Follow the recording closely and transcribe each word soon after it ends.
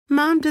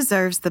Mom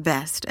deserves the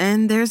best,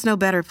 and there's no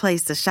better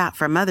place to shop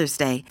for Mother's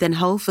Day than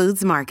Whole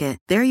Foods Market.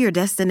 They're your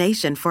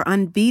destination for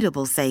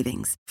unbeatable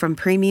savings, from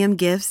premium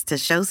gifts to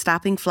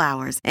show-stopping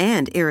flowers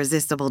and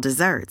irresistible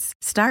desserts.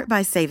 Start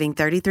by saving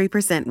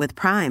 33% with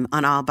Prime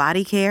on all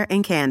body care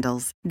and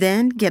candles.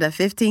 Then get a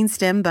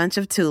 15-stem bunch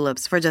of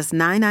tulips for just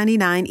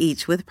 $9.99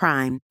 each with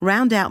Prime.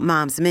 Round out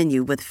Mom's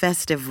menu with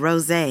festive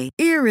rosé,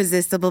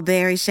 irresistible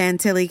berry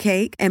chantilly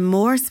cake, and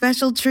more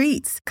special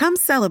treats. Come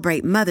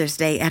celebrate Mother's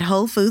Day at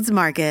Whole Foods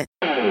Market.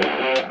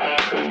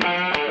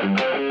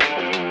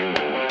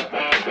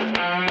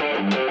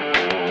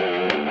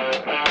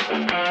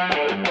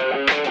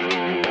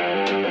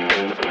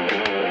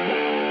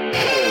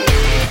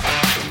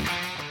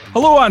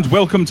 Hello and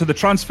welcome to the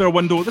Transfer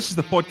Window. This is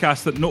the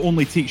podcast that not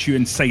only takes you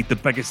inside the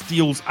biggest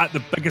deals at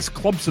the biggest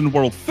clubs in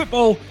world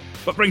football,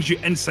 but brings you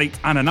insight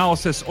and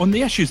analysis on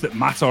the issues that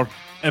matter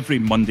every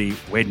Monday,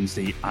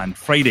 Wednesday and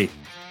Friday.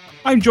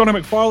 I'm Johnny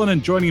McFarlane,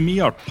 and joining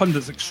me are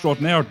pundits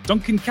extraordinaire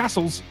Duncan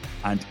Castles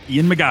and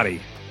Ian McGarry.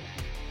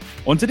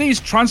 On today's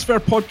Transfer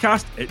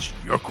podcast, it's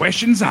your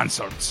questions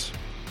answered.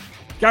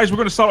 Guys, we're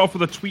going to start off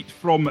with a tweet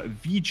from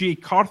VJ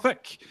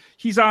Karthik.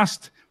 He's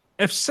asked,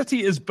 if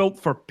City is built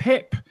for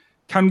Pep,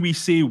 can we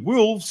say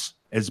Wolves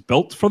is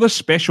built for the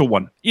special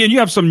one? Ian, you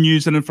have some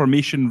news and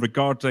information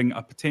regarding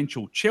a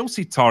potential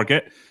Chelsea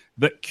target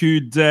that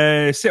could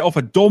set off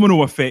a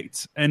domino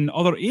effect in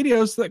other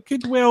areas that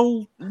could,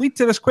 well, lead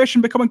to this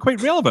question becoming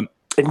quite relevant.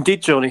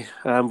 Indeed, Johnny.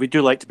 We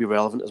do like to be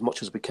relevant as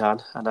much as we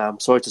can. And I'm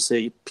sorry to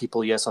say,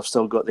 people, yes, I've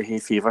still got the hay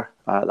fever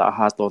that I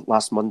had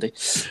last Monday.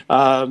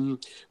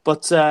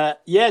 But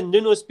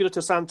Nuno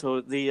Espirito Santo,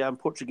 the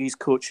Portuguese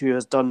coach who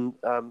has done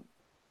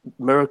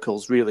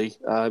miracles, really,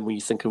 when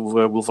you think of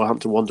where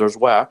Wolverhampton Wanderers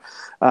were.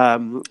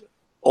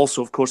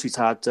 Also, of course, he's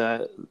had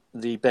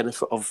the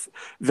benefit of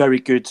very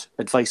good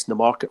advice in the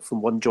market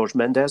from one George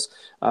Mendes.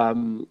 At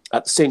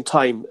the same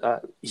time,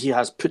 he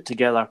has put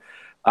together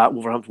at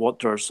Wolverhampton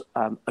Wanderers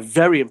a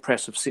very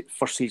impressive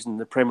first season in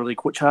the Premier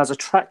League, which has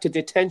attracted the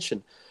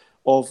attention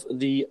of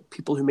the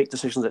people who make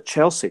decisions at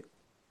Chelsea.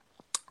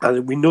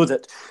 And we know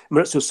that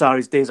Maurizio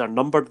Sarri's days are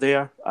numbered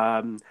there.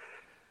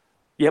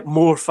 Yet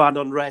more fan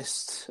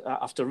unrest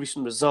after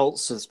recent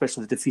results,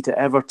 especially the defeat at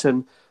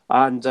Everton.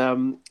 And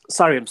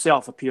Sarri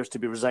himself appears to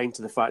be resigned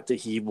to the fact that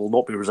he will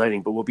not be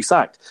resigning, but will be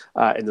sacked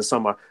in the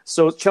summer.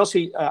 So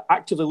Chelsea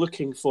actively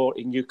looking for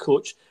a new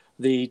coach.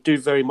 They do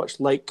very much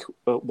like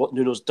what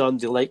Nuno's done.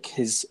 They like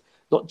his,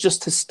 not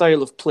just his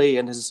style of play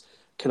and his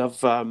kind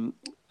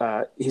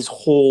of his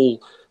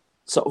whole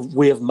sort of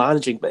way of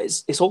managing, but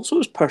it's also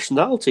his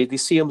personality. They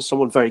see him as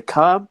someone very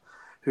calm,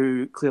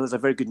 who clearly has a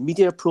very good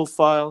media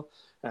profile.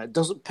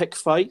 Doesn't pick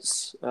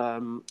fights,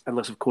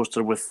 unless, of course,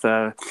 they're with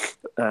the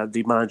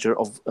manager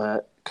of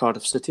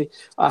Cardiff City,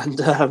 and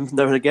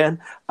now and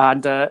again.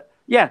 And,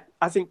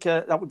 I think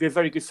that would be a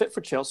very good fit for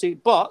Chelsea.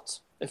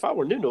 But if I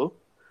were Nuno,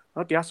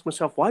 I'd be asking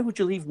myself, why would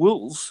you leave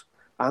Wolves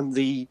and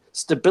the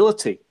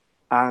stability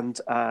and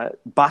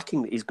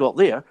backing that he's got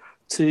there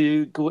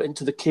to go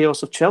into the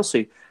chaos of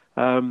Chelsea,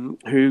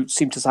 who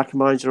seem to sack a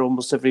manager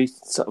almost every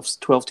sort of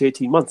 12 to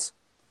 18 months?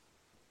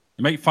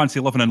 You might fancy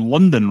living in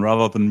London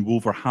rather than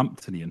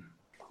Wolverhampton, Ian.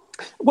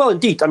 Well,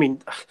 indeed. I mean,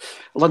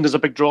 London's a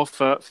big draw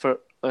for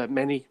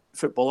many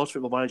football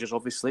managers,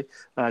 obviously.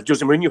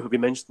 Jose Mourinho, who we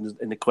mentioned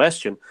in the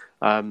question,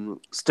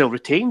 still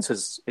retains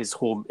his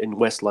home in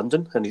West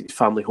London and his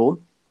family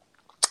home.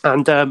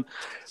 And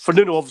for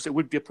Nuno, obviously, it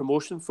would be a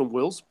promotion from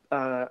Wolves.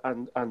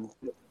 And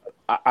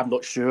I'm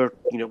not sure,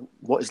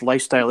 what his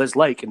lifestyle is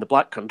like in the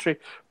Black Country.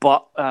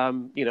 But,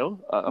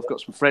 I've got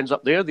some friends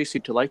up there. They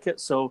seem to like it.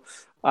 So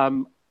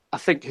I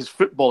think his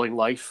footballing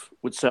life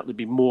would certainly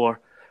be more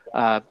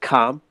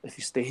calm if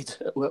he stayed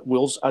at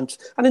Wolves. And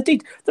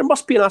indeed, there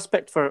must be an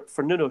aspect for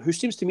Nuno, who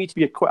seems to me to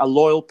be quite a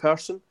loyal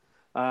person.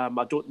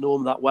 I don't know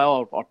him that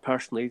well or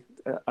personally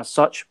as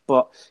such,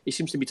 but he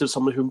seems to be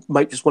someone who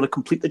might just want to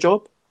complete the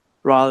job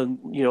rather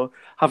than,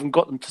 having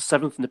got them to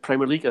 7th in the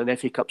Premier League and an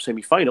FA Cup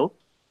semi-final.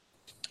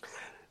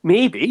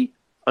 Maybe,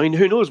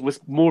 who knows,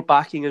 with more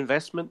backing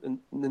investment in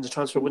the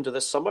transfer window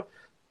this summer,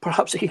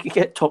 perhaps he could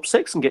get top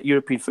 6 and get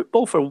European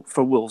football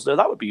for Wolves. Now,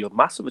 that would be a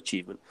massive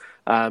achievement.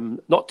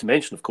 Not to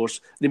mention, of course,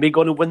 they may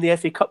go on and win the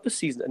FA Cup this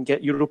season and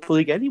get Europa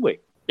League anyway.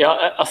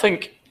 Yeah, I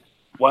think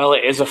while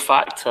it is a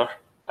factor,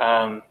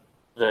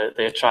 the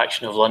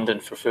attraction of London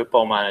for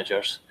football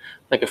managers,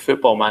 I think a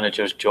football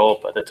manager's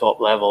job at the top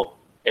level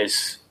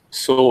is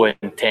so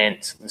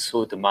intense and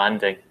so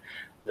demanding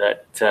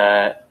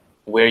that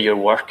where you're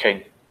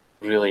working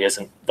really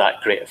isn't that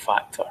great a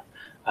factor.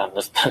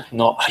 There's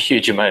not a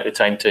huge amount of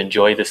time to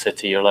enjoy the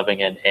city you're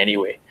living in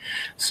anyway.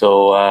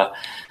 So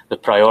the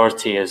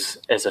priority is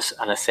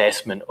an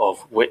assessment of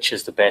which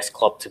is the best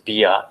club to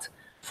be at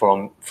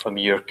from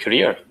your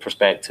career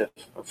perspective,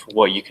 for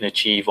what you can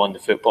achieve on the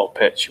football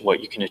pitch,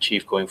 what you can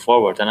achieve going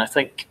forward. And I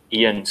think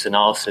Ian's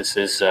analysis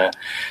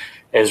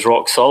is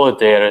rock solid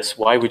there. It's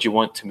why would you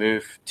want to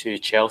move to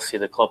Chelsea,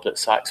 the club that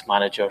sacks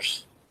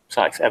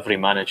every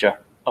manager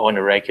on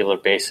a regular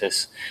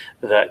basis,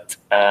 that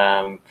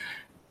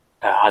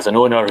has an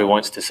owner who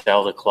wants to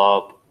sell the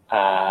club,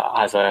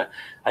 has a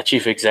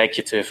chief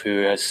executive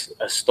who has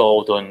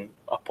stalled on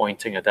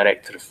appointing a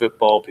director of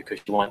football because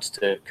she wants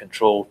to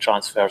control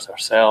transfers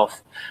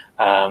herself,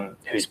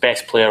 whose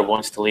best player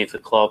wants to leave the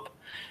club,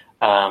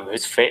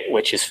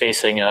 which is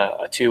facing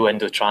a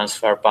 2-window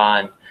transfer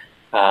ban,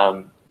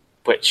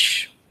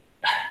 which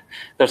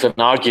there's an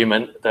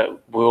argument that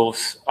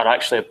Wolves are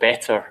actually a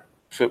better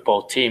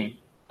football team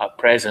at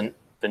present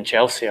than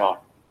Chelsea are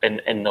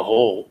in the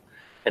whole,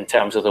 in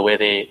terms of the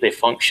way they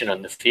function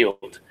on the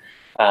field,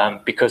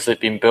 because they've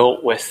been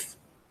built with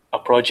a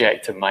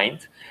project in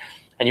mind.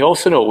 And you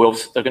also know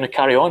Wolves, they're going to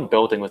carry on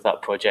building with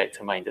that project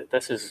in mind.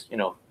 This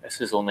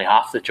is only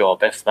half the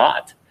job, if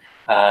that.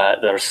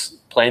 There's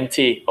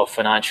plenty of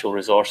financial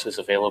resources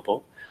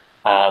available.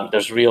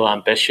 There's real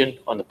ambition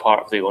on the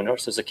part of the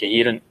owners. There's a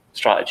coherent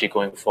strategy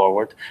going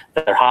forward.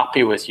 They're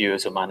happy with you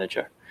as a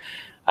manager.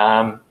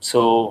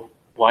 So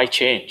why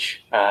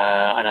change?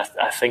 And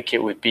I think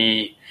it would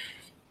be,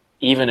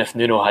 even if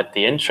Nuno had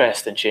the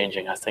interest in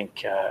changing, I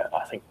think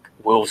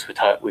Wolves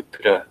would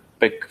put a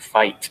big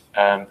fight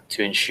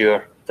to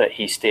ensure that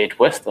he stayed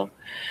with them.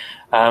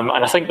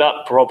 And I think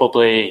that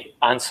probably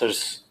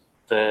answers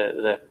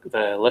the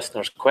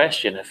listener's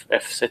question.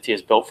 If City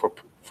is built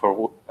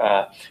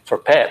for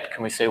Pep,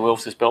 can we say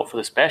Wolves is built for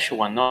the special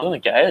one? No, I don't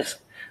think it is.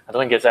 I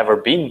don't think it's ever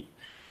been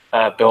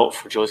built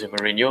for Jose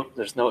Mourinho.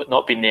 There's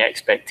not been the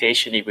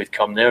expectation he would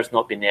come there. There's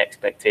not been the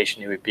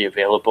expectation he would be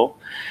available.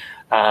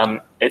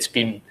 It's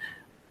been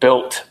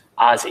built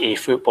as a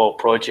football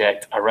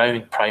project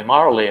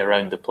primarily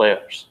around the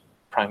players,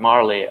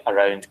 primarily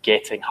around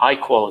getting high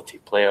quality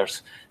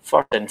players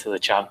first into the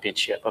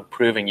Championship and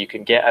proving you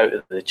can get out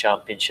of the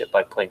Championship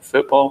by playing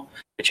football,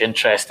 which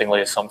interestingly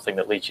is something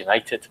that Leeds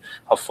United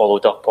have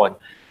followed up on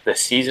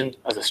this season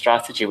as a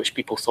strategy which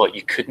people thought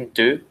you couldn't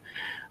do.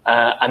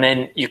 And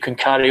then you can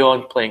carry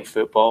on playing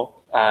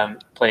football,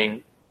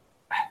 playing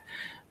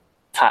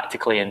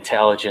tactically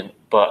intelligent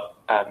but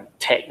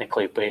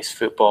technically based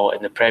football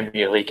in the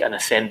Premier League and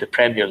ascend the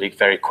Premier League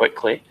very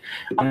quickly.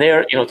 And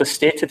there, the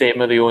stated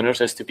aim of the owners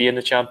is to be in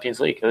the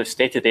Champions League. The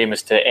stated aim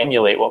is to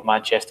emulate what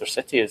Manchester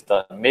City has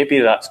done. Maybe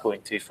that's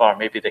going too far.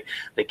 Maybe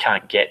they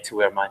can't get to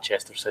where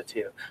Manchester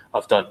City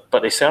have done.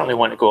 But they certainly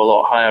want to go a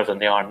lot higher than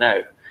they are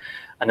now.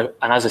 And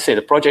as I say,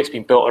 the project's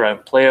been built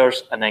around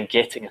players and then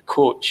getting a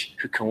coach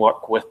who can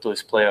work with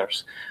those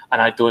players.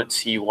 And I don't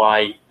see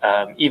why,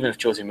 even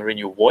if Jose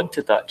Mourinho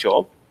wanted that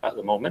job at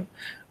the moment,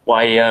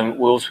 why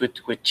Wolves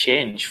would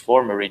change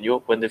for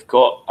Mourinho when they've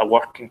got a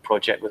working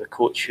project with a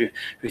coach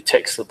who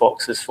ticks the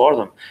boxes for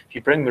them. If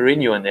you bring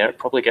Mourinho in there, it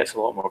probably gets a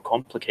lot more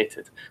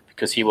complicated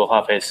because he will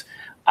have his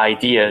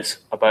ideas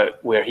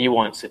about where he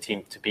wants the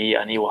team to be,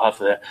 and he will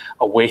have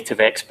a weight of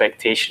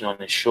expectation on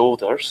his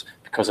shoulders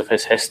because of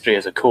his history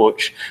as a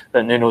coach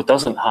that Nuno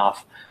doesn't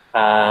have,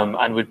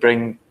 and would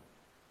bring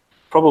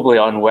probably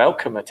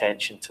unwelcome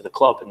attention to the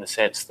club in the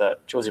sense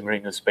that Jose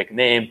Mourinho's a big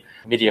name,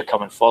 media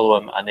come and follow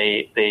him and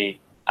they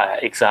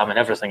examine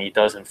everything he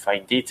does in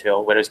fine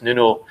detail, whereas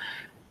Nuno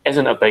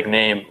isn't a big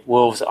name.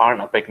 Wolves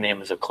aren't a big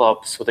name as a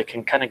club, so they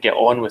can kind of get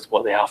on with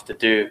what they have to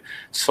do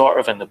sort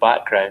of in the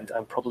background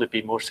and probably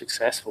be more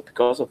successful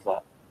because of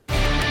that.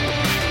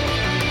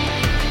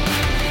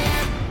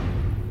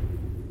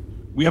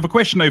 We have a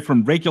question now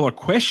from regular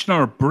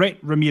questioner Brett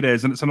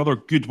Ramirez, and it's another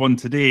good one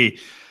today.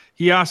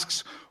 He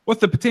asks,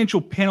 with the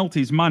potential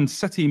penalties Man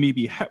City may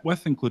be hit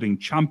with, including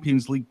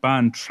Champions League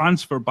ban,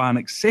 transfer ban,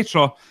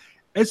 etc.,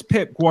 is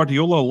Pep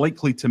Guardiola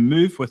likely to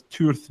move with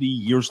 2 or 3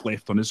 years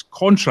left on his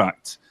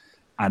contract?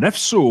 And if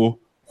so,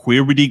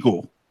 where would he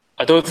go?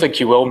 I don't think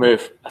he will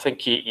move. I think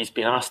he's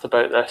been asked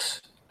about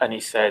this and he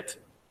said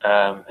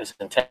his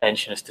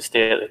intention is to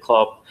stay at the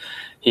club.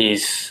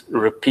 He's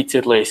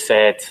repeatedly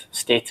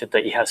stated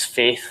that he has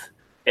faith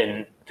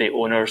in the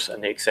owners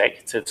and the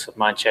executives of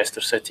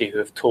Manchester City who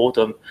have told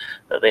him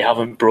that they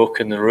haven't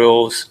broken the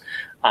rules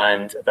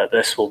and that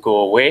this will go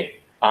away.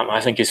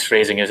 I think his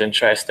phrasing is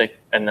interesting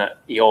in that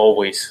he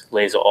always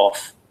lays it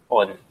off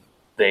on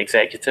the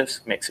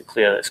executives, makes it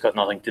clear that it's got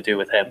nothing to do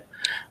with him.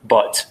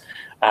 But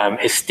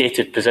his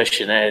stated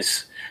position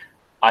is,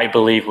 I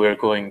believe we're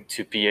going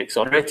to be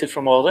exonerated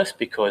from all this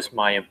because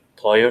my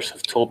employers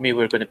have told me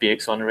we're going to be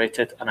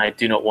exonerated and I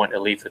do not want to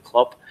leave the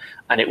club,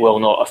 and it will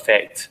not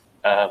affect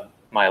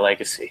my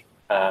legacy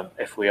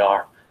if we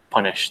are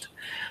punished.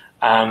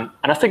 And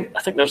I think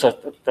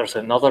there's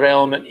another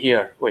element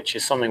here, which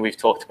is something we've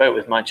talked about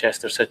with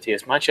Manchester City,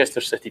 is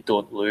Manchester City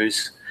don't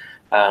lose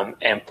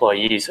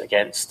employees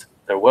against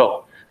their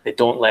will. They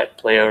don't let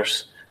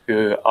players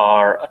who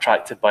are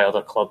attracted by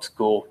other clubs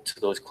go to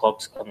those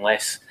clubs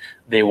unless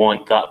they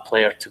want that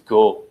player to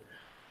go.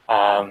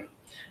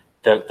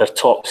 Their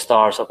top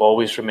stars have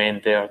always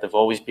remained there. They've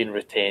always been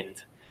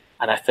retained.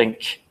 And I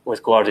think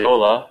with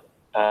Guardiola,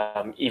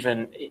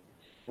 even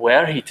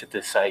were he to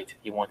decide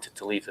he wanted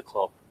to leave the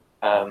club,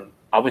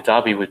 Abu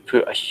Dhabi would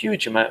put a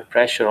huge amount of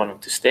pressure on him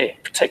to stay,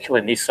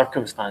 particularly in these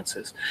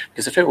circumstances.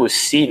 Because if it was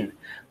seen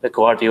that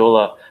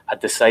Guardiola had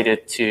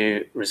decided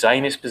to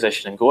resign his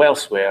position and go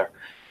elsewhere,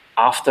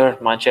 after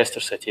Manchester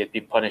City had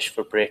been punished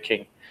for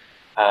breaking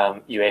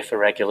UEFA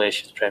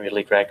regulations, Premier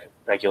League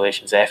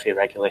regulations, FA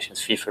regulations,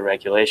 FIFA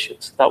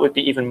regulations, that would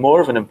be even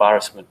more of an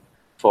embarrassment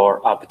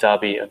for Abu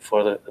Dhabi and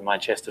for the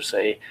Manchester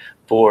City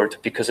board,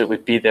 because it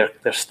would be their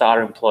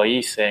star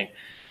employees saying,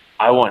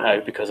 I want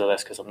out because of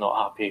this, because I'm not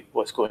happy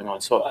what's going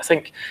on. So I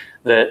think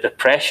the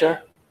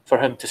pressure for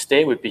him to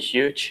stay would be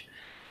huge.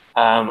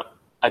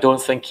 I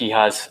don't think he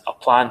has a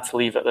plan to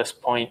leave at this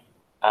point.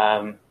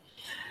 I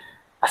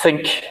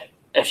think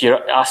if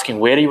you're asking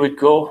where he would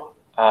go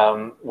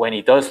when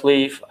he does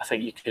leave, I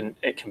think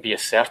it can be a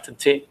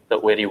certainty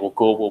that where he will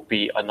go will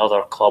be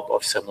another club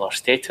of similar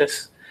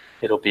status.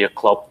 It'll be a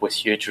club with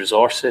huge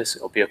resources.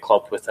 It'll be a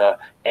club with an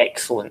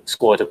excellent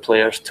squad of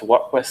players to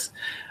work with.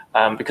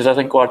 Because I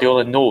think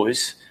Guardiola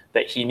knows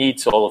that he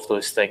needs all of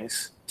those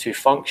things to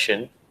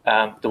function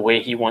the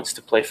way he wants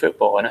to play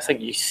football. And I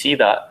think you see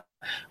that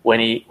when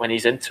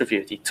he's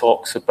interviewed. He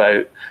talks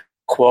about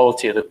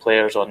quality of the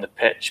players on the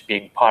pitch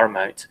being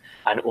paramount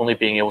and only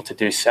being able to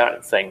do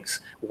certain things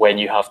when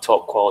you have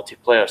top quality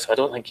players. So I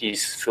don't think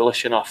he's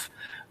foolish enough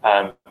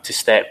to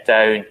step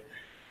down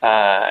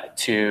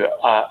to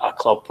a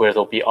club where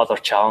there'll be other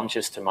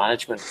challenges to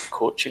management and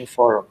coaching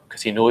for him,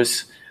 because he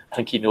knows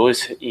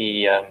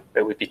it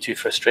would be too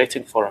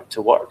frustrating for him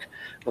to work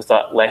with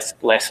that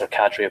lesser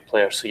cadre of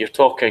players. So you're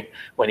talking,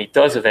 when he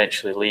does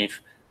eventually leave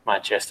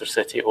Manchester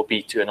City, it will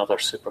be to another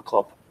super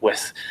club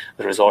with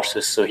the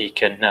resources so he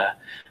can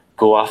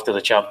go after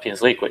the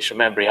Champions League, which,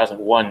 remember, he hasn't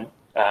won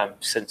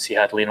since he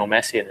had Lionel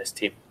Messi in his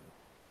team.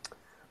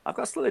 I've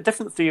got a slightly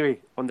different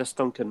theory on this,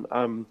 Duncan.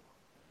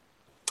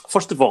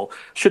 First of all,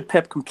 should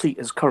Pep complete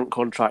his current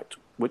contract,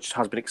 which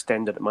has been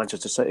extended at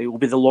Manchester City, it will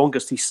be the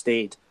longest he's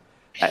stayed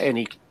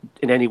in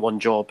any one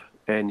job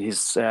in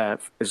his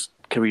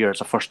career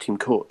as a first team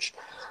coach.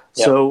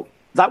 Yep. So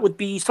that would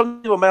be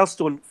something of a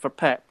milestone for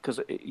Pep, because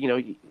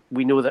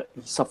we know that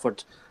he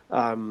suffered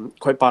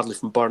quite badly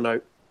from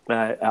burnout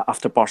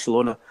after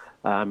Barcelona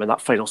in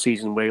that final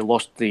season where he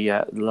lost the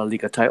La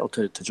Liga title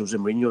to Jose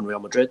Mourinho and Real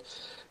Madrid.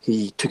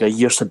 He took a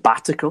year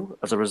sabbatical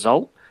as a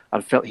result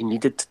and felt he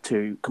needed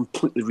to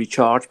completely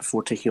recharge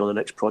before taking on the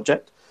next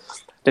project.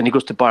 Then he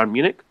goes to Bayern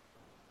Munich,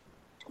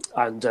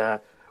 and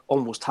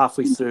almost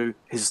halfway through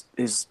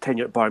his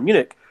tenure at Bayern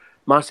Munich,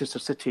 Manchester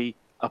City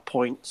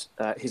appoint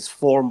his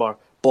former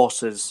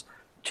bosses,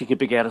 Chiqui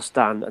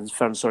Begueristain and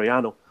Ferran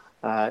Soriano,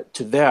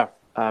 to their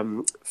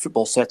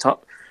football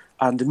setup,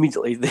 and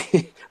immediately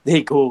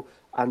they go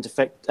and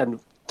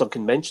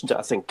Duncan mentioned it,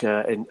 I think,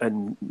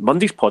 in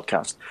Monday's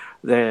podcast.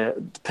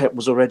 The Pep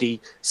was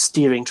already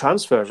steering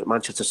transfers at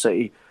Manchester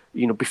City,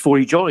 before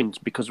he joined,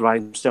 because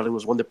Raheem Sterling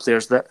was one of the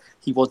players that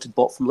he wanted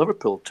bought from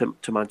Liverpool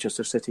to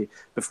Manchester City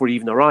before he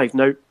even arrived.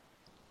 Now,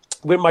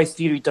 where my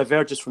theory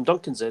diverges from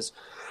Duncan's is,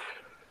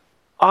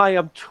 I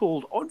am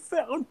told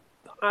on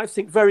I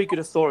think very good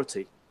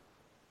authority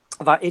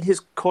that in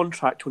his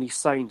contract, when he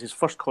signed his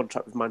first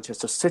contract with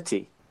Manchester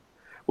City,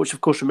 which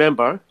of course,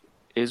 remember,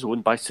 is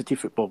owned by City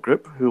Football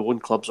Group, who own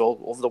clubs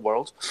all over the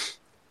world,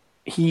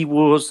 he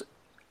was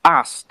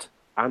asked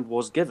and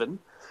was given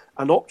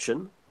an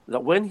option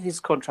that when his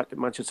contract at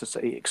Manchester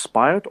City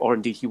expired, or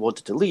indeed he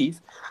wanted to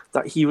leave,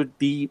 that he would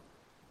be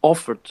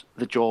offered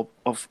the job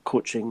of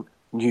coaching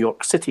New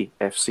York City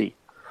FC.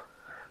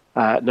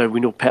 Now, we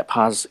know Pep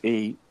has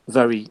a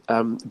very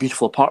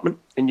beautiful apartment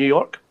in New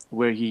York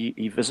where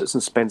he visits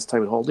and spends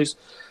time on holidays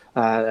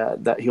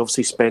that he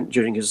obviously spent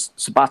during his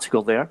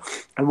sabbatical there.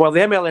 And while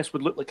the MLS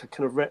would look like a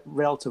kind of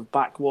relative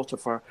backwater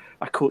for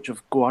a coach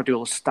of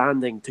Guardiola's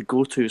standing to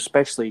go to,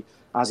 especially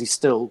as he's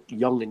still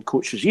young in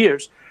coach's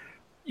years,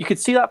 you could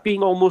see that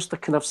being almost a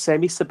kind of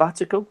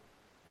semi-sabbatical.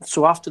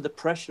 So after the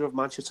pressure of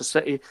Manchester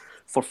City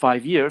for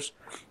 5 years,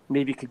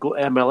 maybe he could go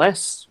to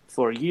MLS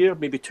for a year,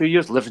 maybe 2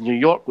 years, live in New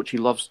York, which he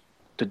loves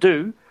to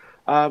do,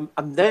 and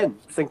then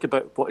think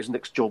about what his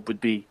next job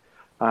would be.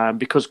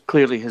 Because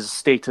clearly his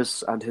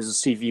status and his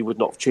CV would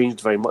not have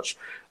changed very much,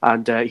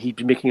 and he'd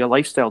be making a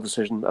lifestyle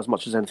decision as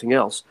much as anything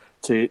else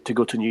to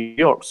go to New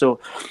York. So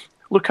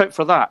look out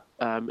for that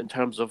in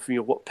terms of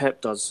what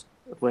Pep does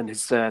when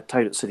his time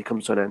at City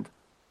comes to an end.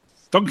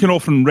 Duncan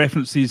often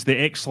references the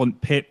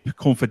excellent Pep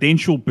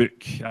Confidential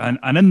book,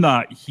 and in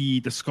that he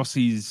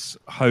discusses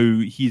how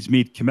he's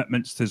made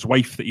commitments to his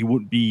wife that he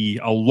won't be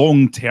a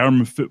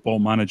long-term football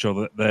manager,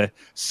 that the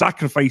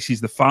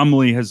sacrifices the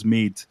family has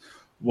made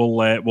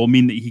will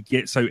mean that he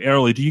gets out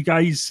early. Do you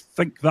guys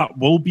think that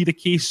will be the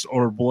case,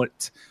 or will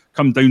it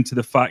come down to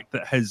the fact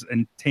that his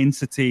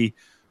intensity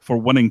for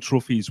winning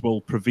trophies will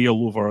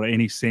prevail over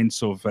any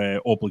sense of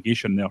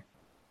obligation there?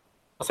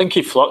 I think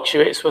he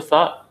fluctuates with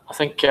that. I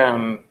think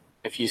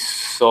if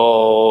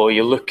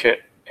you look at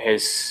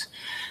his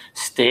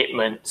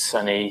statements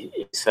and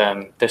his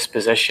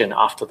disposition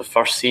after the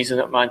first season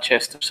at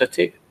Manchester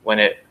City,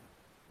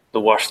 the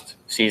worst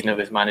season of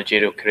his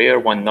managerial career,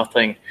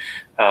 1-0,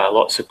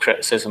 lots of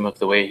criticism of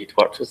the way he'd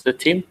worked with the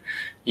team.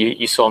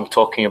 You saw him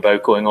talking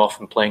about going off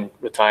and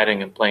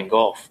retiring and playing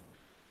golf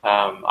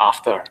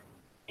after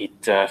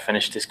he'd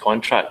finished his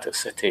contract at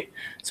City.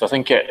 So I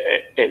think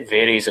it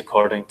varies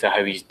according to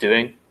how he's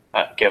doing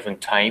at a given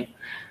time.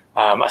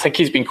 I think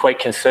he's been quite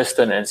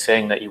consistent in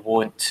saying that he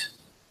won't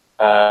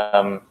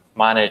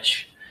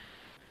manage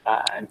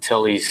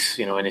until he's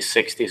in his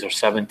 60s or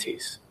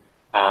 70s.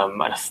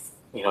 And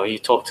you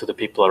talk to the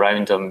people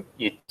around him,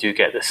 you do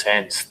get the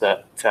sense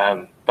that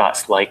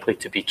that's likely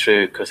to be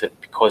true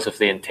because of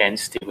the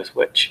intensity with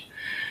which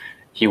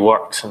he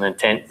works and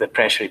the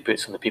pressure he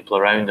puts on the people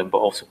around him, but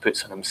also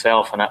puts on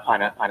himself and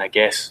I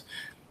guess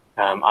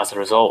as a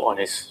result on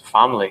his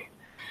family.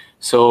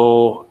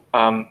 So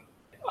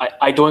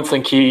I don't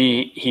think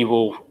he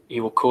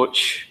will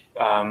coach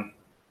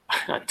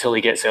until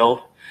he gets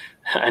ill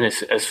and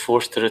is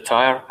forced to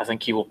retire. I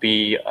think he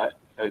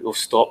will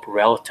stop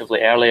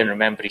relatively early. And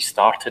remember, he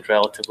started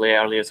relatively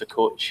early as a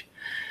coach.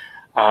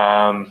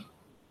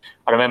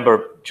 I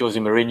remember Jose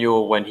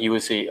Mourinho when he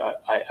was a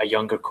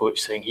younger coach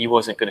saying he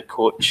wasn't going to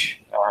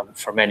coach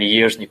for many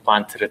years, and he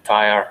planned to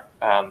retire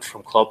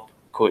from club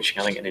coaching,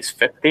 I think, in his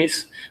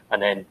 50s,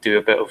 and then do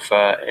a bit of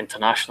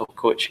international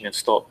coaching and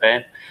stop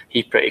then.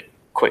 He pretty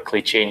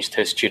quickly changed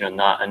his tune on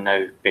that and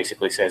now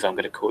basically says, I'm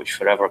going to coach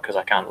forever because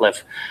I can't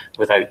live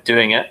without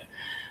doing it.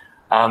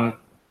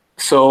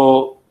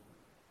 So,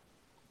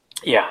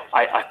 yeah,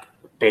 I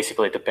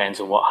basically it depends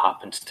on what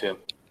happens to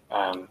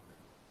him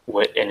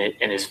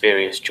in his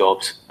various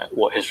jobs,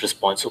 what his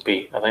response will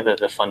be. I think that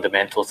the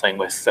fundamental thing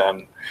with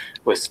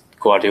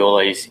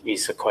Guardiola,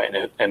 he's quite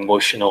an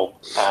emotional,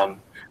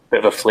 bit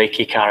of a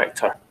flaky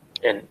character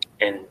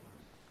in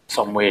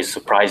some ways,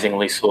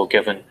 surprisingly so,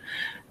 given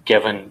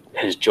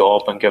his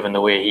job and given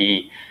the way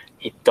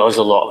he does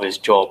a lot of his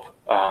job.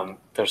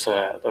 There's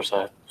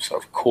a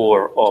sort of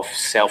core of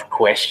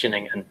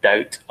self-questioning and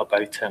doubt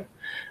about him,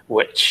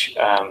 which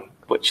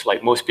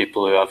like most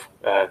people who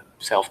have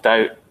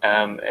self-doubt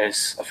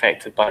is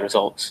affected by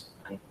results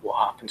and what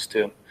happens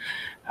to him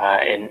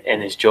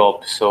in his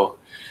job. So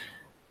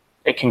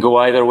it can go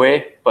either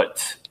way,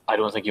 but I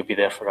don't think he'll be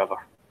there forever.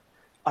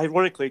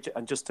 Ironically,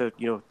 and just to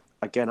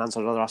again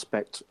answer another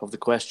aspect of the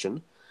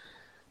question,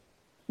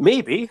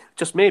 maybe,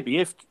 just maybe,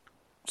 if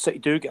City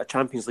do get a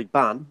Champions League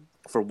ban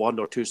for 1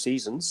 or 2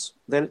 seasons,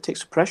 then it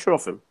takes the pressure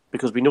off him,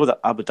 because we know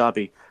that Abu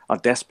Dhabi are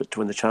desperate to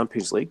win the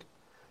Champions League.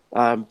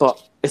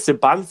 But if they're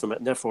banned from it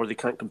and therefore they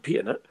can't compete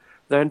in it,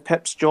 then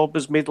Pep's job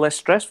is made less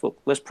stressful,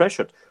 less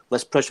pressure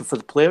for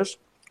the players,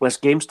 less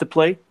games to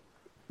play.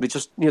 They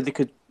just, they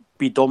could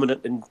be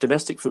dominant in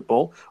domestic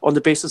football on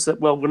the basis that,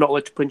 well, we're not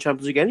allowed to play in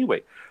Champions League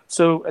anyway.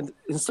 So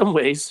in some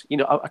ways,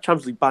 a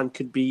Champions League ban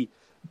could be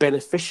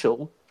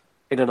beneficial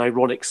in an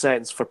ironic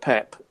sense for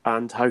Pep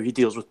and how he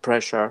deals with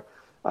pressure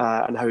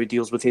and how he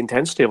deals with the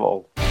intensity of it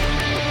all.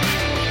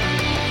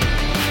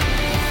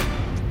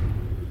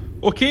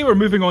 Okay, we're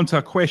moving on to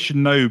a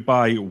question now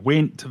by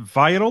Went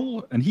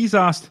Viral, and he's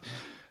asked,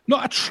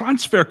 not a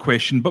transfer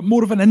question, but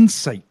more of an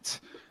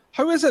insight.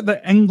 How is it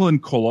that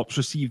England call-ups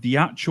receive the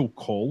actual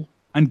call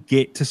and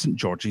get to St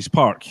George's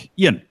Park?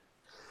 Ian?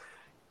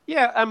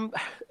 Yeah,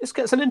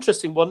 it's an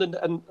interesting one,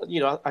 and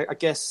I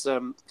guess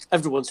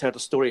everyone's heard a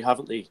story,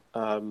 haven't they?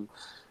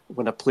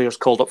 When a player's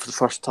called up for the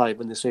first time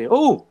and they say,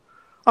 "Oh,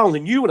 I only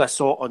knew when I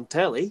saw it on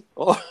telly,"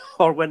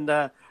 or when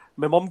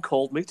my mum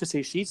called me to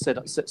say she saw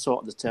it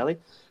on the telly,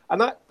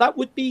 and that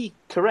would be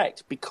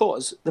correct,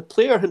 because the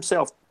player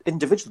himself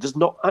individually does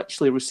not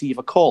actually receive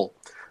a call,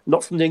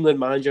 not from the England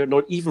manager,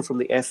 nor even from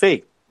the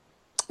FA.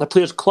 The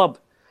player's club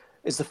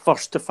is the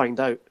first to find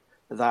out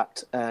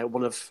that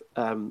one of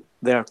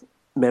their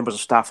members of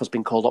staff has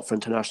been called up for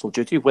international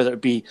duty, whether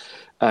it be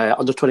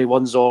under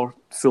 21s or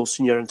full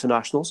senior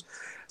internationals.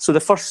 So the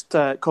first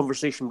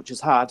conversation which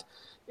is had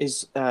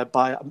is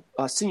by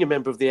a senior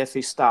member of the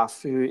FA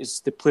staff, who is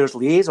the player's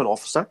liaison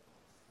officer.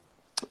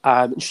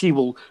 She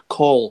will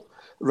call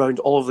around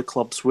all of the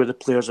clubs where the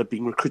players are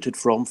being recruited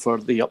from for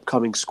the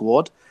upcoming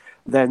squad.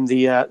 Then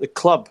the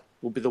club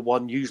will be the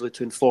one usually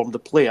to inform the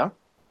player.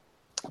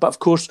 But of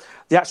course,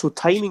 the actual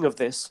timing of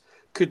this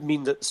could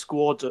mean that the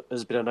squad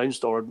has been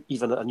announced, or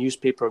even a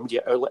newspaper or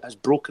media outlet has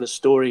broken a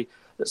story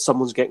that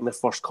someone's getting their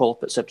first call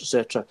up, etc.,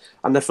 etc.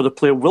 And therefore the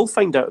player will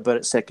find out about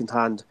it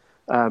secondhand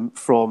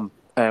from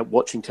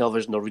watching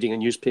television or reading a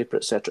newspaper,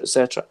 etc.,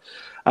 etc.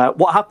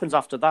 What happens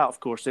after that, of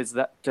course, is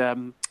that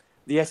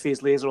the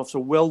FA's liaison officer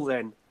will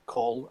then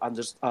call, and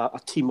there's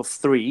a team of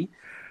 3.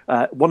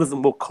 One of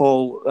them will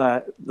call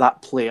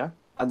that player,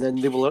 and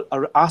then they will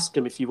ask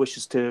him if he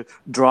wishes to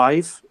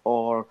drive,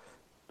 or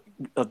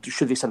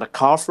should they send a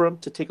car for him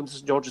to take him to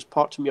St George's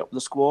Park to meet up with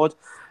the squad.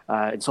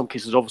 In some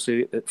cases,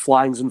 obviously,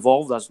 flying's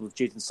involved, as with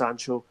Jadon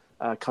Sancho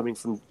coming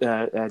from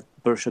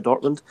Borussia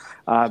Dortmund.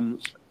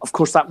 Of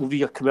course, that will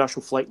be a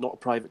commercial flight, not a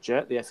private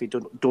jet. The FA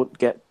don't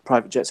get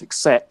private jets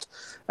except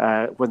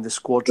when the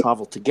squad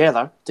travel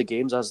together to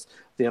games, as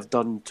they have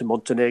done to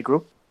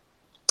Montenegro.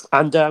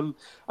 And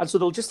so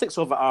the logistics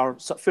of it are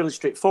fairly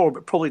straightforward,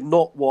 but probably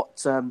not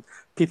what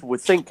people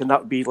would think. And that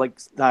would be like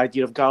the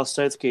idea of Gareth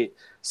Southgate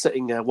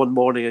sitting one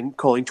morning and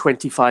calling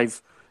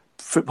 25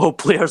 football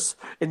players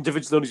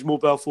individually on his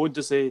mobile phone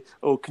to say,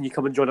 "Oh, can you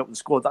come and join up with the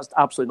squad?" That's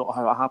absolutely not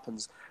how it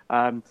happens.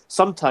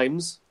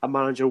 Sometimes a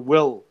manager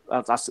will,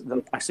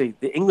 I say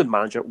the England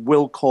manager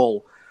will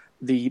call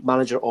the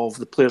manager of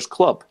the Players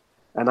Club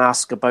and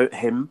ask about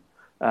him,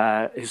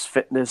 his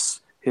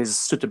fitness, his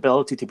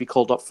suitability to be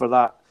called up for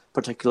that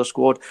particular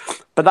squad.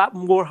 But that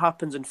more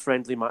happens in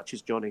friendly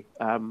matches, Johnny.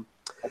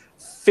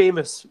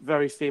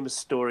 Very famous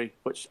story,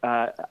 which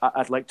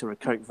I'd like to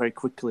recount very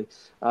quickly.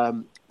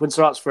 When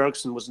Sir Alex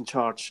Ferguson was in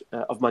charge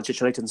of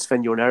Manchester United and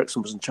Sven-Göran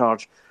Eriksson was in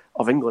charge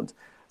of England,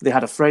 they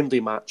had a friendly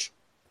match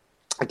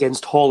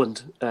against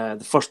Holland, the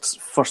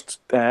first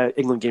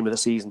England game of the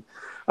season.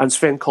 And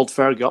Sven called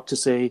Fergie up to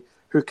say,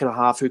 who can I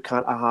have, who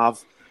can't I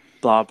have,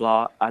 blah,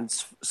 blah. And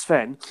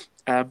Sven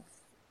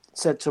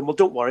said to him, well,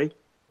 don't worry,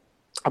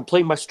 I'm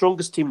playing my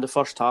strongest team in the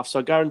first half, so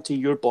I guarantee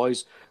your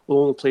boys will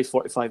only play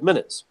 45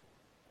 minutes.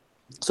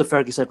 So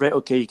Fergie said, right,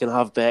 okay, you can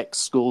have Beck,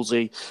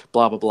 Scholesy,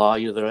 blah, blah, blah,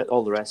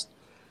 all the rest.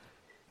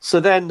 So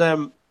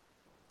then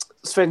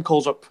Sven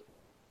calls up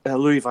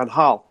Louis van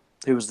Gaal,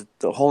 who was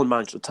the Holland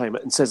manager at the time,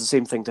 and says the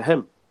same thing to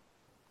him.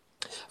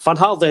 Van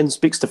Gaal then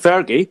speaks to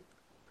Fergie.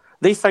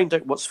 They find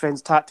out what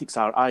Sven's tactics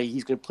are, i.e.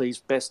 he's going to play his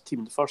best team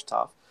in the first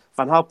half.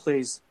 Van Gaal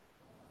plays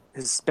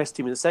his best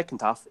team in the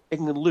second half.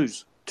 England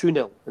lose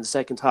 2-0 in the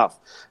second half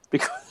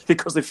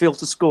because they failed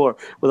to score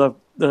with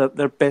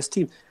their best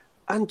team.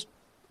 And,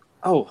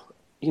 I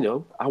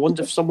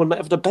wonder if someone might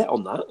have a bet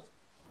on that.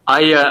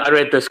 I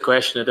read this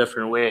question a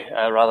different way.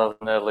 Rather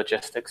than the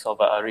logistics of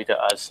it, I read it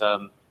as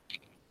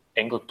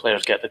England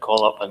players get the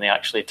call up and they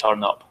actually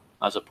turn up,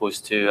 as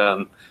opposed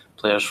to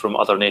players from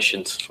other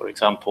nations, for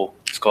example,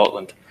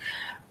 Scotland.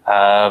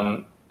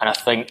 And I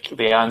think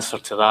the answer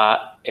to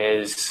that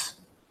is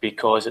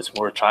because it's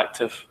more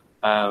attractive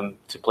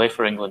to play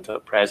for England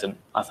at present.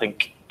 I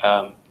think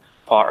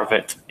part of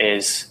it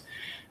is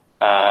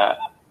a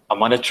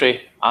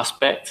monetary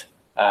aspect,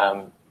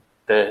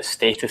 the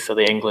status of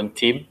the England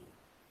team,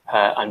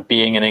 and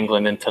being an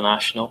England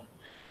international.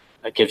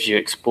 It gives you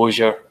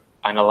exposure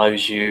and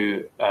allows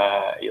your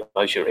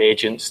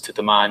agents to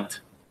demand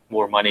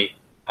more money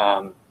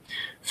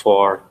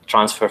for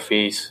transfer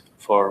fees,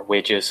 for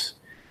wages,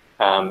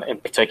 in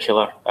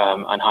particular,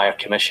 and higher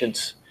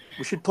commissions.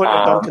 We should point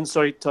out, Duncan,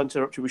 sorry to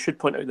interrupt you, we should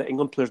point out that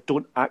England players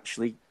don't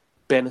actually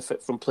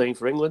benefit from playing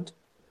for England.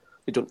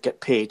 They don't get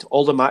paid.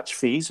 All the match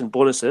fees and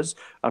bonuses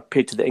are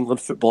paid to the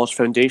England Footballers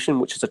Foundation,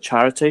 which is a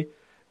charity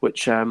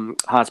which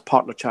has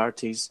partner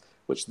charities,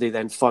 which they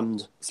then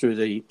fund through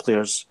the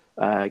players'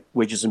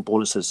 wages and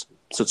bonuses.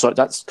 So I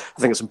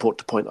think it's important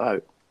to point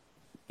out.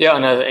 Yeah,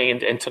 and in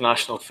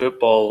international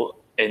football,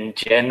 in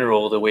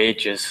general, the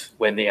wages,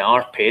 when they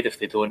are paid, if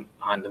they don't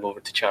hand them over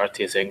to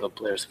charity, as England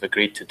players have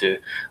agreed to do,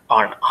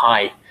 aren't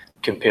high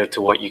compared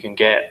to what you can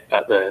get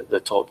at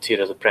the top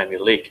tier of the Premier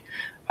League.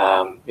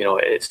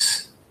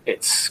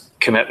 It's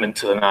commitment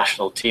to the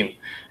national team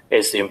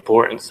is the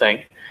important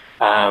thing.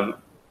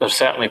 There's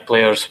certainly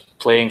players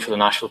playing for the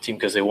national team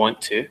because they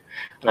want to.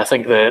 And I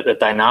think the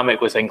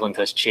dynamic with England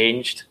has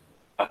changed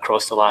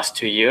across the last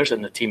 2 years,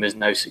 and the team is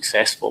now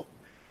successful.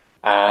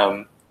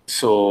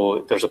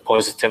 So there's a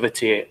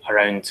positivity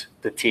around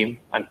the team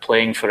and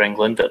playing for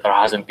England that there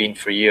hasn't been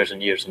for years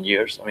and years and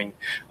years. I mean,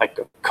 I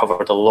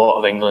covered a lot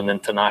of England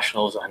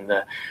internationals, and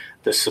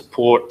the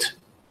support,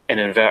 in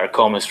inverted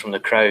commas, from the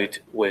crowd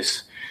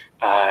was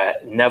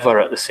never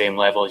at the same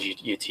level as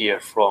you'd hear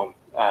from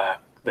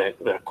their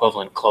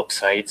equivalent club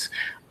sides,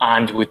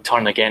 and would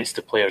turn against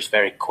the players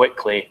very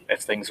quickly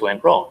if things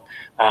went wrong,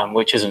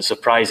 which isn't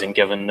surprising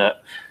given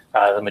that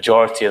the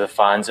majority of the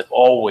fans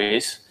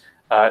always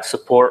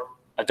support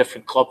a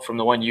different club from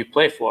the one you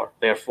play for.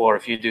 Therefore,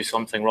 if you do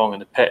something wrong on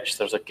the pitch,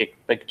 there's a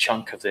big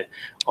chunk of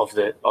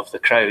the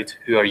crowd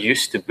who are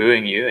used to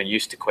booing you and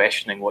used to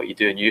questioning what you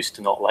do and used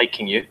to not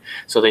liking you.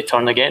 So they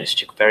turn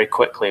against you very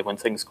quickly when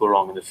things go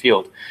wrong in the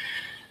field.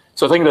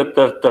 So I think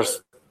that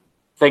there's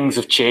things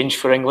have changed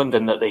for England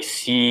in that they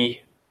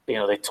see,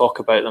 they talk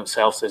about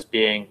themselves as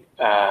being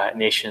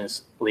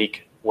Nations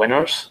League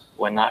winners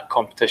when that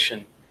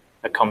competition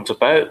comes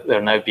about.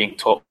 They're now being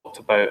talked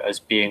about as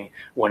being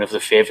one of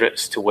the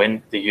favourites to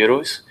win the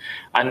Euros.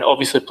 And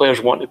obviously players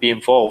want to be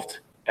involved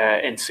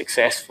in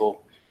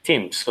successful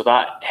teams. So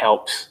that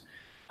helps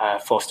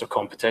foster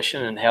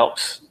competition and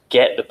helps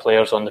get the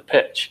players on the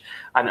pitch.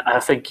 And I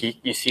think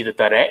you see the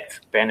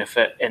direct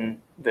benefit in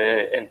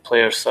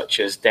players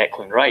such as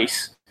Declan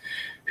Rice,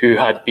 who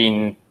have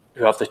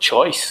the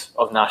choice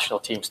of national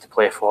teams to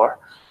play for,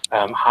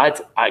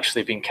 had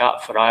actually been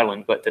capped for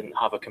Ireland but didn't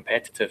have a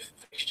competitive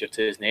fixture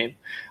to his name,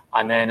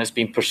 and then has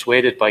been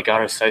persuaded by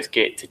Gareth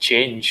Southgate to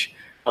change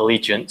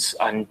allegiance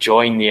and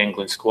join the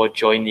England squad,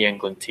 join the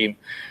England team,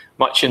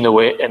 much in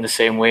the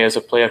same way as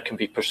a player can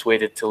be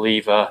persuaded to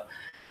leave an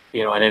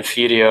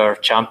inferior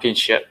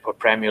Championship or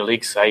Premier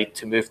League side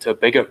to move to a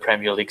bigger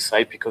Premier League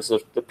side because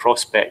of the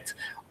prospect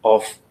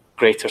of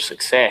greater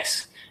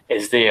success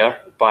is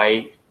there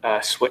by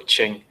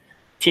switching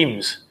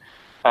teams.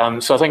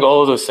 So I think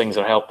all of those things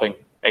are helping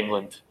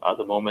England at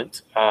the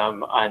moment,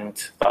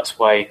 and that's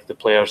why the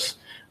players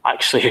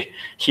actually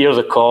hear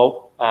the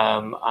call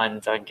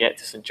and get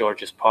to St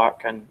George's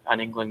Park, and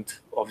England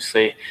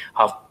obviously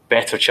have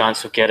better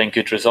chance of getting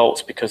good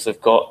results because they've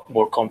got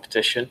more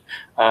competition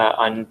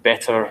and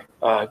better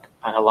and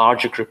a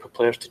larger group of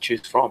players to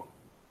choose from.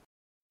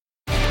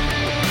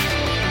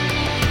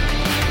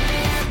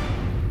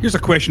 Here's a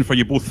question for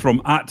you both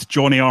from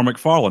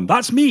 @JohnnyR.McFarlane.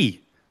 That's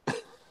me.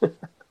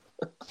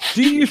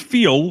 Do you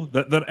feel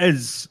that there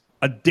is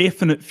a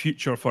definite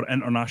future for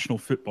international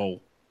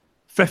football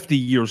 50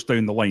 years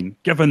down the line,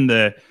 given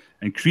the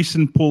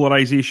increasing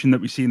polarisation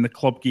that we see in the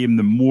club game,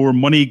 the more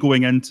money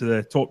going into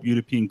the top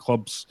European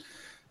clubs?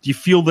 Do you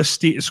feel the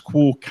status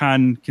quo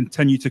can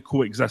continue to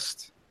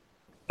coexist?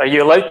 Are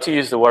you allowed to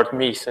use the word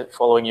me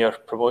following your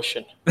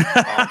promotion?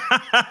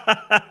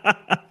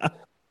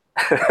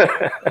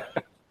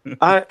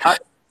 I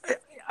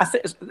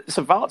think it's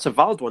a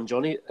valid one,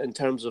 Johnny, in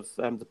terms of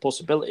the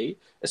possibility,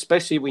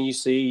 especially when you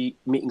see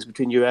meetings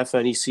between UEFA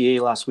and ECA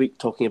last week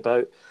talking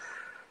about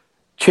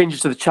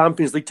changes to the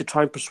Champions League to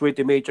try and persuade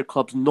the major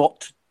clubs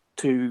not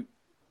to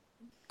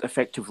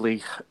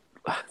effectively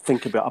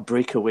think about a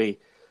breakaway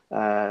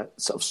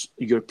sort of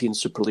European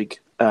Super League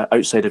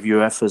outside of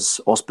UEFA's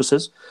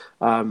auspices.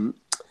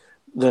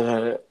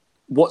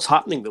 What's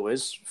happening, though,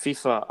 is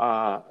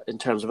FIFA, in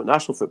terms of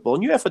international football,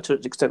 and UEFA to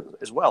an extent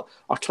as well,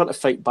 are trying to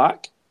fight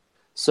back.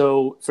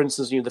 So, for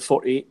instance, the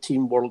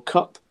 48-team World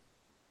Cup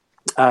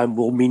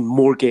will mean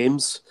more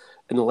games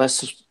in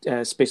less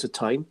space of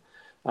time.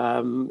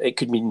 It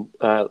could mean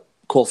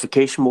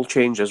qualification will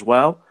change as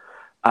well.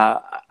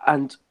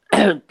 And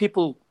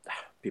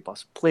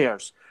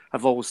players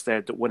have always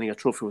said that winning a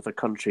trophy with a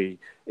country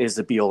is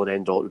the be-all and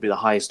end-all. It would be the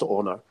highest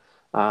honour.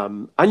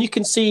 And you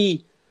can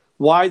see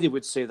why they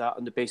would say that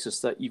on the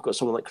basis that you've got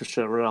someone like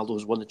Cristiano Ronaldo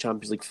who's won the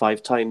Champions League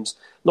 5 times.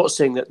 Not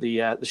saying that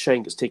the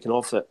shine gets taken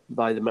off it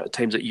by the amount of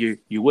times that you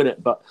win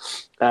it, but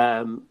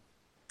it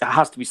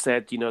has to be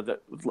said,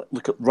 that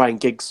look at Ryan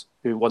Giggs,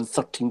 who won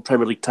 13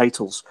 Premier League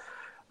titles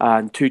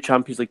and 2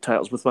 Champions League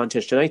titles with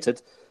Manchester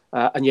United,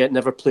 and yet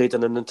never played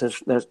in an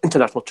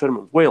international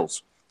tournament with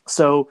Wales.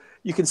 So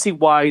you can see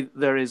why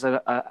there is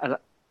an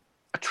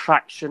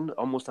attraction,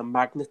 almost a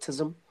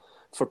magnetism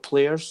for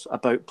players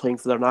about playing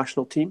for their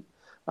national team.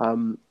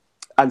 And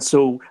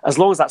so as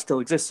long as that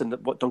still exists, and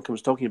what Duncan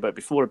was talking about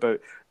before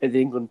about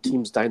the England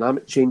team's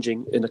dynamic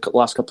changing in the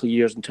last couple of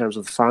years in terms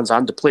of the fans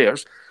and the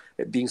players,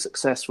 it being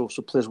successful,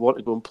 so players want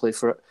to go and play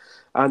for it.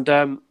 And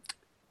I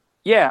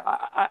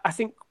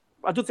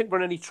don't think we're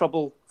in any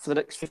trouble for the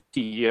next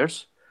 50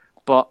 years.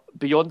 But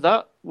beyond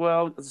that,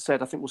 well, as I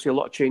said, I think we'll see a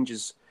lot of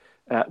changes.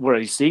 We're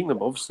already seeing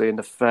them, obviously. And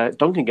if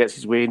Duncan gets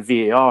his way in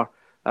VAR,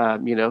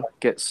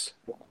 gets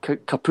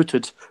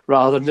caputed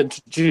rather than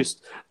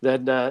introduced,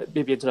 then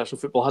maybe international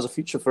football has a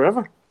future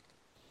forever.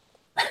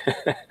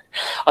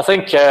 I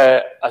think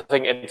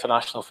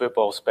international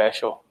football is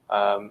special.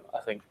 I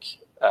think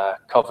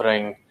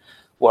covering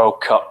World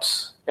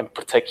Cups in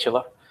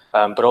particular,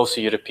 but also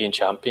European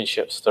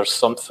Championships, there's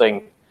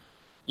something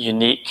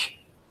unique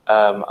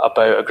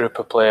about a group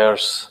of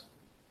players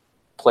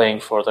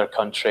playing for their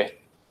country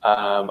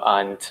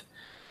and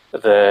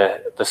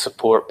the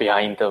support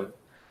behind them.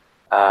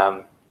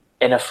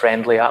 In a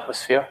friendly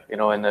atmosphere, in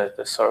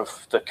the sort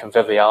of the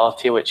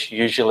conviviality which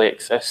usually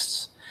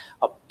exists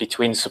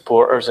between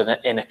supporters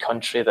in a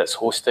country that's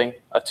hosting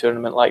a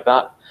tournament like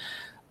that.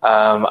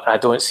 I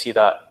don't see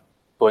that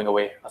going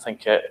away. I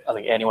think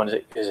anyone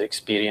who's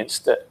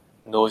experienced it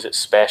knows it's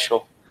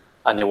special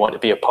and they want to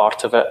be a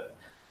part of it.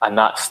 And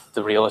that's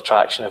the real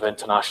attraction of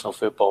international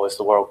football, is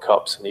the World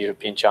Cups and the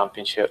European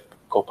Championship,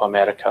 Copa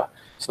America.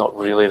 It's not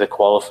really the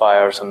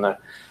qualifiers and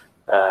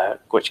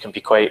which can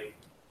be quite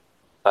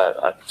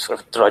a sort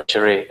of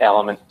drudgery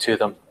element to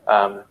them,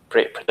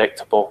 pretty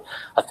predictable.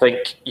 I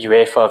think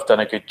UEFA have done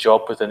a good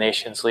job with the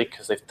Nations League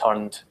because they've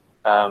turned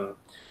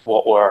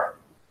what were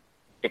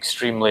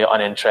extremely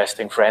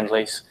uninteresting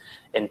friendlies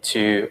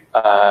into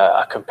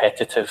a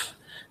competitive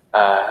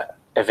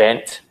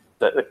event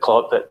that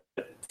that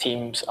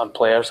teams and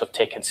players have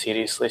taken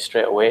seriously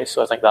straight away.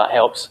 So I think that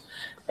helps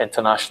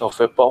international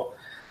football.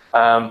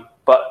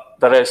 But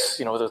there is,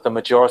 the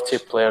majority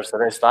of players,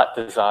 there is that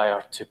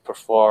desire to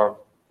perform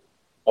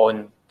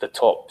on the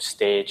top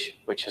stage,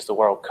 which is the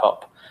World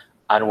Cup,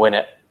 and win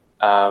it,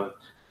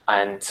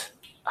 and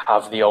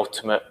have the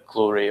ultimate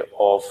glory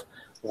of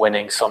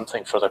winning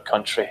something for their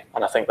country.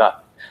 And I think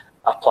that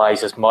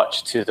applies as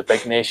much to the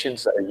big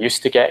nations that are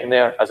used to getting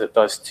there as it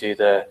does to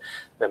the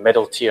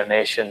middle tier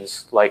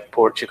nations like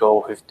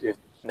Portugal who've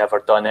never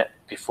done it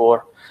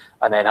before,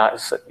 and then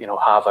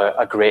have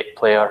a great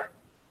player,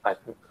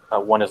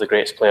 one of the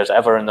greatest players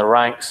ever in the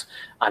ranks,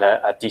 and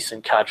a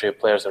decent cadre of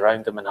players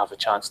around them, and have a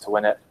chance to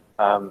win it.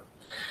 I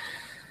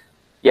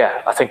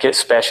think it's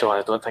special,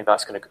 and I don't think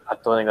that's going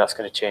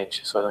to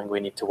change. So I think we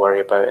need to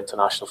worry about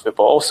international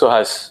football. Also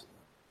has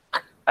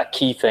a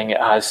key thing.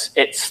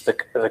 It's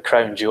the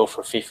crown jewel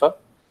for FIFA,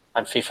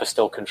 and FIFA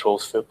still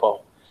controls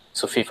football.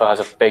 So FIFA has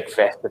a big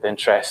vested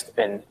interest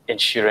in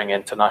ensuring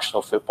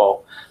international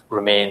football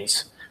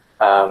remains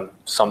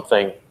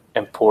something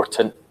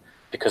important,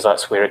 because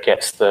that's where it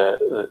gets the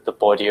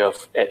body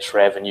of its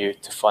revenue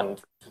to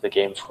fund the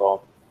game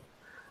from.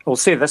 I'll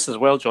say this as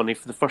well, Johnny.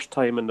 For the first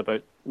time in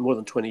about more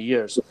than 20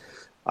 years,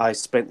 I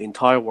spent the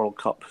entire World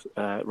Cup,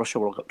 Russia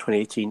World Cup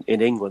 2018,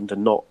 in England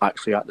and not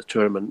actually at the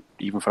tournament,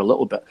 even for a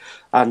little bit.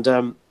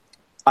 And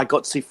I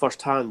got to see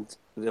firsthand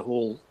the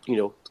whole,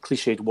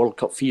 cliched World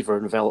Cup fever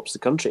envelops the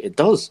country. It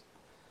does.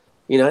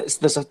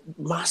 There's a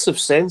massive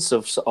sense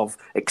of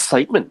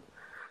excitement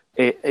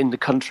in the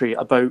country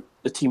about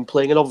the team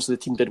playing. And obviously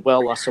the team did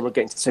well last summer,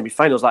 getting to the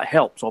semi-finals. That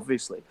helps,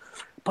 obviously.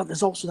 But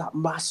there's also that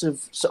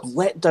massive sort of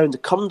letdown, the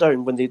come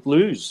down when they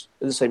lose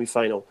in the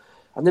semi-final.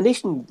 And the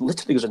nation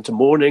literally goes into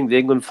mourning. The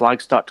England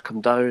flags start to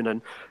come down.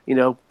 And,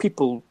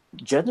 people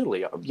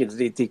generally,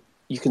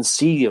 you can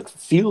see and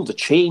feel the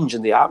change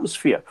in the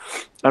atmosphere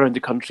around the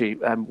country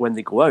when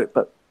they go out.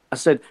 But I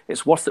said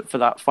it's worth it for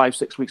that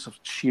 5-6 weeks of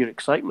sheer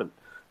excitement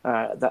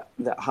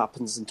that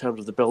happens in terms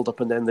of the build-up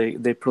and then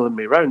the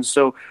preliminary rounds.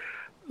 So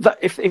that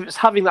if it's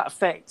having that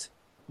effect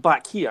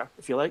back here,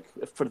 if you like,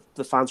 for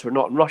the fans who are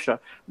not in Russia,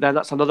 then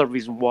that's another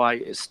reason why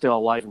it's still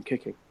alive and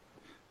kicking.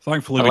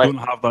 Thankfully, we don't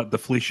have that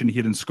deflation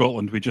here in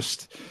Scotland. We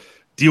just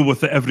deal with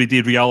the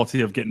everyday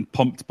reality of getting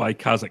pumped by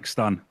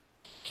Kazakhstan.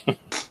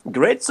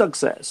 Great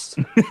success.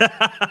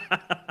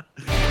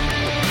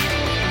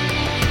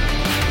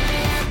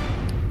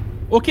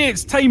 Okay,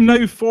 it's time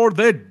now for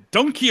the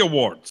Donkey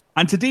Awards.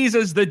 And today's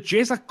is the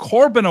Jezza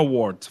Corbin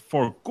Award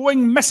for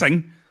going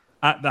missing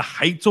at the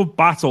height of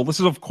battle. This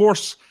is, of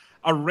course,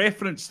 a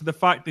reference to the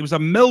fact there was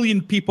 1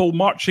 million people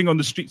marching on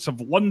the streets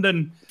of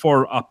London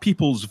for a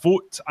people's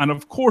vote. And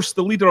of course,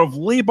 the leader of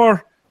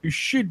Labour, who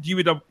you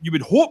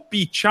would hope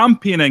be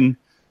championing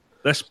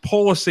this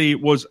policy,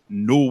 was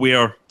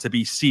nowhere to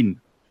be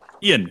seen.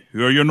 Ian,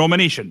 who are your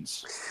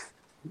nominations?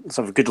 Let's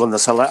have a good one.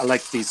 I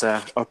like these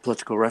our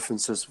political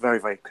references. Very,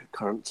 very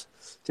current.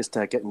 Just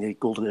getting the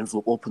golden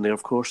envelope open there,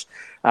 of course.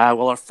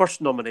 Well, our first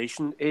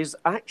nomination is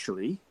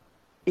actually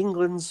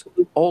England's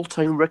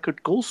all-time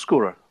record goal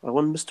scorer,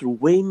 one Mr.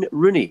 Wayne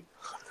Rooney.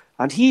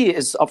 And he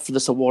is up for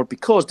this award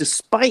because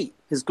despite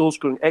his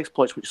goal-scoring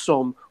exploits, which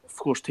saw him, of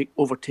course,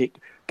 overtake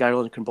Gary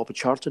Lineker and Bobby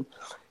Charlton,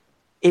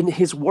 in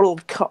his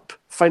World Cup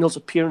finals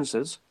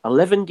appearances,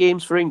 11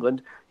 games for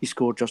England, he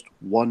scored just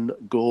 1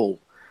 goal.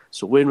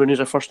 So Wayne Rooney is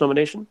our first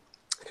nomination.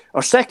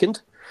 Our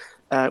second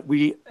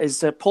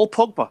is Paul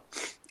Pogba,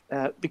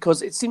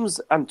 because it seems,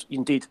 and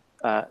indeed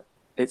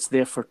it's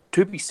there for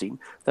to be seen,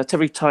 that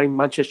every time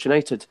Manchester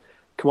United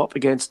come up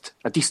against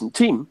a decent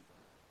team,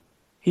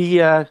 he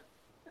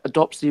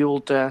adopts the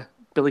old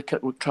Billy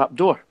Kirkwood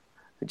trapdoor.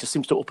 It just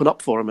seems to open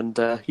up for him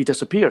and he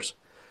disappears.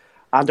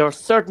 And our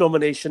third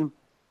nomination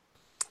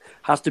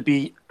has to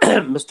be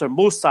Mr.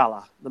 Mo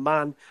Salah, the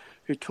man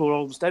who tore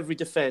almost every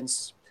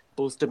defence,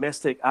 both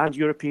domestic and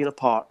European,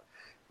 apart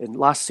in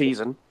last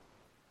season.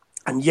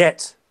 And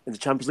yet, in the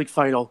Champions League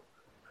final,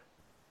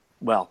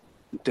 well,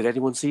 did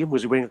anyone see him?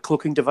 Was he wearing a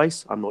cloaking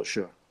device? I'm not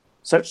sure.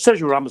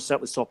 Sergio Ramos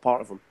certainly saw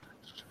part of him.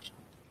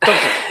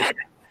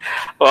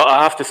 Well,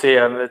 I have to say,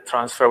 the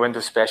transfer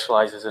window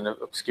specialises in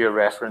obscure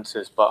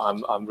references, but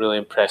I'm really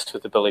impressed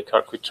with the Billy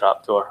Kirkwood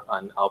trapdoor,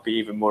 and I'll be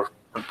even more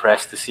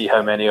impressed to see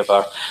how many of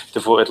our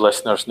devoted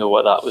listeners know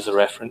what that was a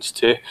reference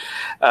to.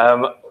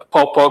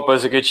 Paul Pogba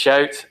is a good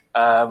shout,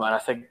 and I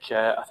think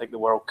the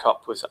World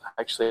Cup was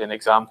actually an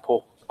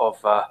example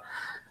of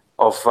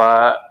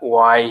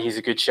why he's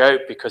a good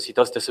shout, because he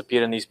does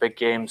disappear in these big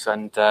games,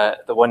 and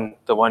the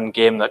one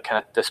game that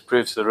kind of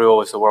disproves the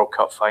rule is the World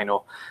Cup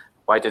final.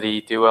 Why did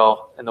he do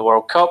well in the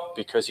World Cup?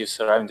 Because he's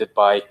surrounded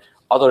by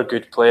other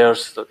good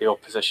players that the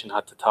opposition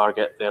had to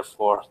target,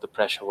 therefore the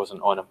pressure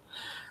wasn't on him.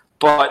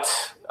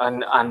 But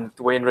and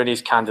Wayne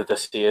Rooney's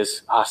candidacy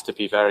has to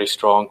be very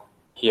strong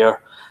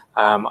here.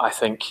 I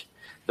think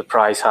the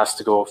prize has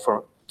to go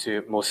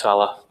to Mo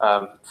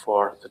Salah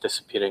for the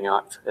disappearing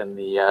act in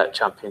the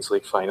Champions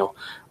League final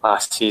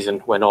last season,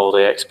 when all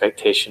the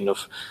expectation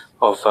of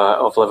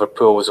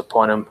Liverpool was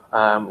upon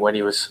him, when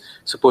he was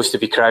supposed to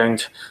be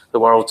crowned the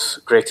world's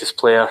greatest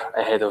player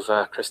ahead of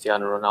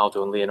Cristiano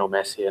Ronaldo and Lionel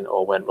Messi, and it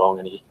all went wrong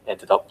and he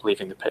ended up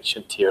leaving the pitch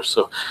in tears.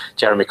 So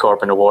Jeremy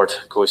Corbyn Award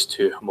goes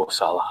to Mo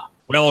Salah.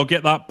 Well, I'll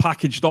get that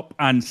packaged up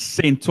and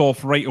sent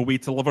off right away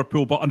to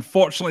Liverpool. But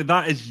unfortunately,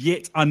 that is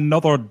yet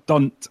another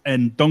dunt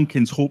in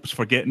Duncan's hopes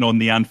for getting on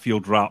the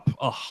Anfield Wrap.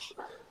 Ugh.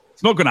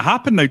 It's not going to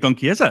happen now,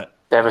 Dunky, is it?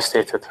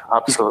 Devastated,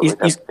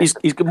 absolutely.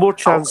 He's got more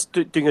chance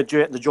doing a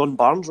duet in the John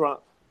Barnes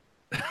Wrap.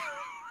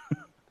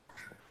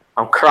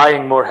 I'm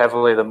crying more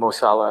heavily than Mo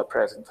Salah at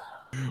present.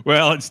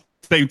 Well, it's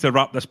time to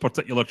wrap this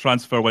particular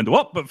transfer window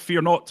up, but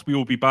fear not, we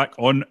will be back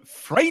on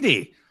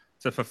Friday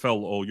to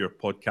fulfill all your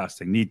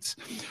podcasting needs.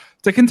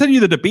 To continue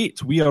the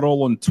debate, we are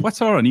all on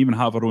Twitter and even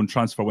have our own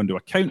transfer window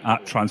account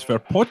at Transfer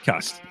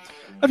Podcast.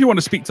 If you want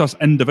to speak to us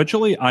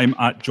individually, I'm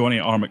at Johnny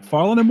R.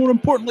 McFarlane, and more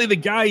importantly, the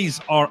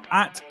guys are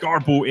at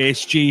Garbo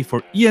SJ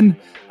for Ian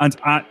and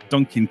at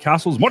Duncan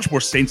Castles. Much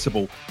more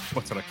sensible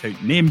Twitter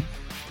account name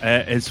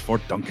is for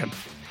Duncan.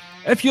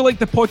 If you like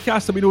the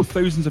podcast, and we know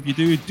thousands of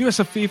you do us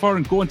a favour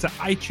and go into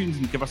iTunes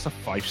and give us a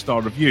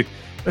 5-star review.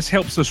 This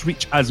helps us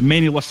reach as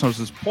many listeners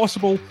as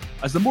possible,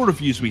 as the more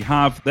reviews we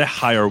have, the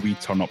higher we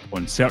turn up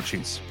on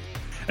searches.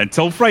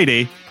 Until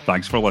Friday,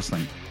 thanks for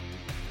listening.